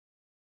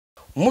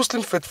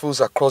Muslim faithfuls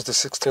across the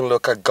 16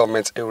 local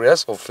government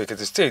areas of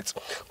Ekiti State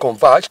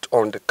converged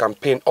on the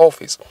campaign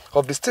office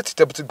of the state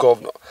deputy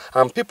governor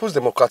and People's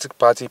Democratic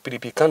Party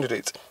 (PDP)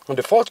 candidate on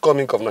the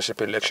forthcoming governorship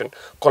election,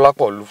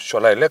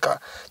 Eleka,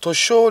 to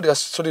show their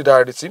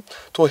solidarity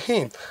to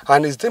him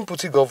and his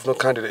deputy governor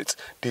candidate,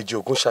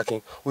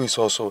 Deji, who is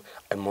also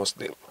a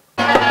Muslim.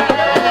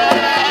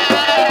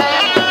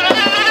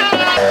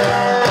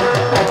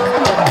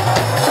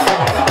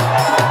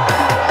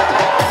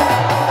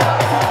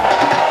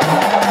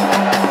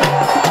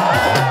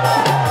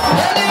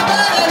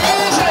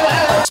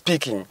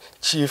 Speaking,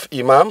 Chief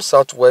Imam,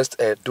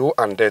 Southwest Edo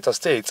and Delta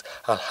States,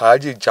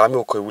 Alhaji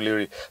Jamiu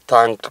Okoewulere,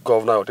 thanked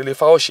Governor Odele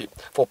Faoshi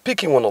for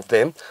picking one of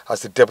them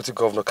as the deputy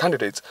governor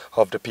candidate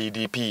of the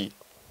PDP.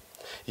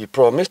 He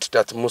promised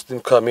that the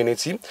Muslim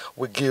community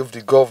will give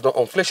the governor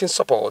unflinching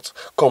support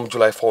come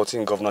July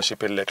 14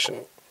 governorship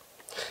election.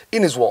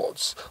 In his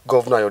words,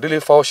 Governor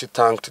Odele Faoshi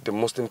thanked the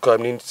Muslim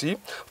community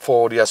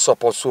for their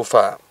support so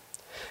far.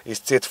 He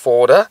stated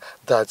further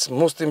that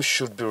Muslims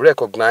should be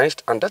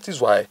recognized, and that is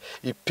why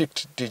he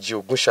picked Deji,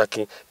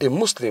 a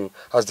Muslim,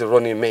 as the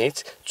running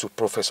mate to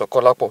Professor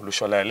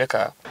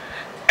Eleka.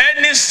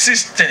 Any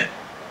system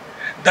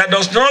that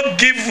does not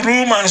give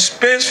room and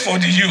space for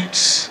the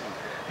youths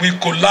will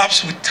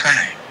collapse with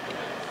time.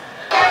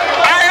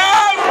 I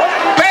have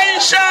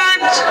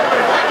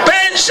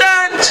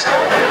patient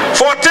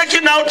for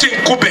taking out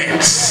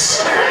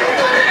incumbents.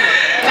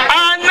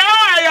 And now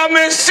I am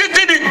a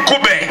sitting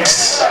incumbent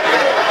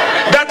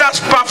that has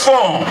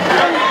performed.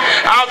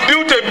 I've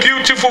built a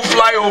beautiful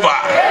flyover.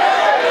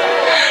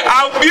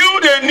 I've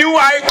built a new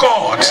high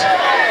court.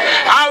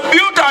 I've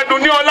built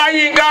Aduniola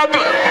Yingab.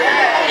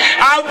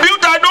 I've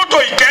built Adoto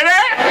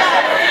Ikere.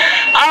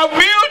 I've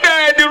built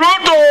the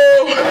road to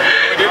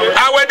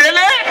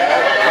Awedele.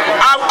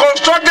 I've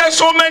constructed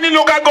so many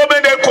local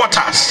government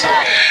headquarters.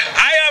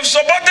 I have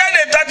supported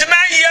a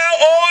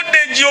 39-year-old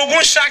Deji,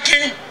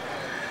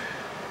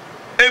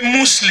 a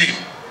Muslim,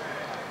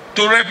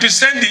 to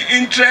represent the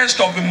interest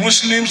of the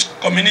Muslim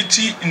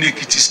community in the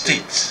Ekiti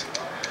State.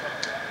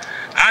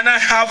 And I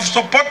have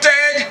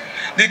supported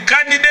the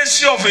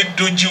candidacy of a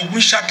Deji,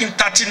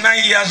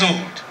 39 years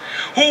old,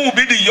 who will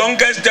be the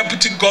youngest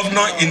deputy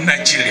governor in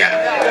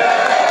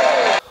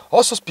Nigeria.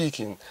 Also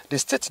speaking, the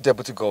state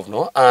deputy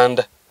governor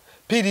and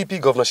PDP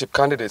governorship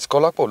candidate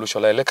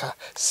Eleka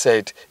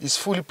said he's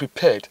fully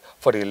prepared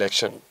for the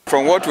election.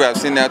 From what we have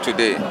seen here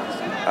today,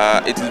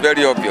 it is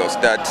very obvious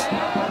that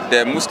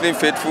the Muslim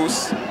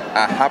faithfuls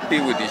are happy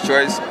with the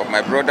choice of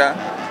my brother,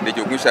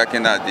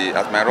 Deji,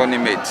 as my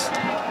running mate.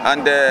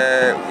 And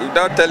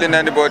without telling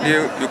anybody,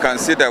 you can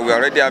see that we are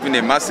already having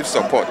a massive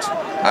support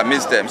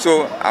amidst them.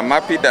 So I'm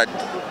happy that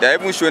they are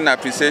even showing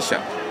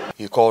appreciation.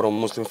 He called on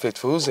Muslim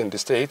faithfuls in the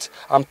state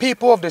and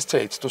people of the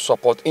state to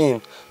support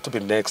him to be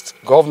next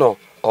governor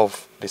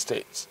of the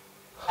state.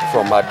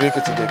 From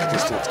Madueke to the Ekiti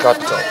State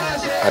capital,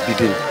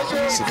 Abidin,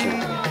 Sikiru,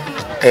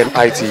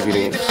 MITV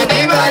News.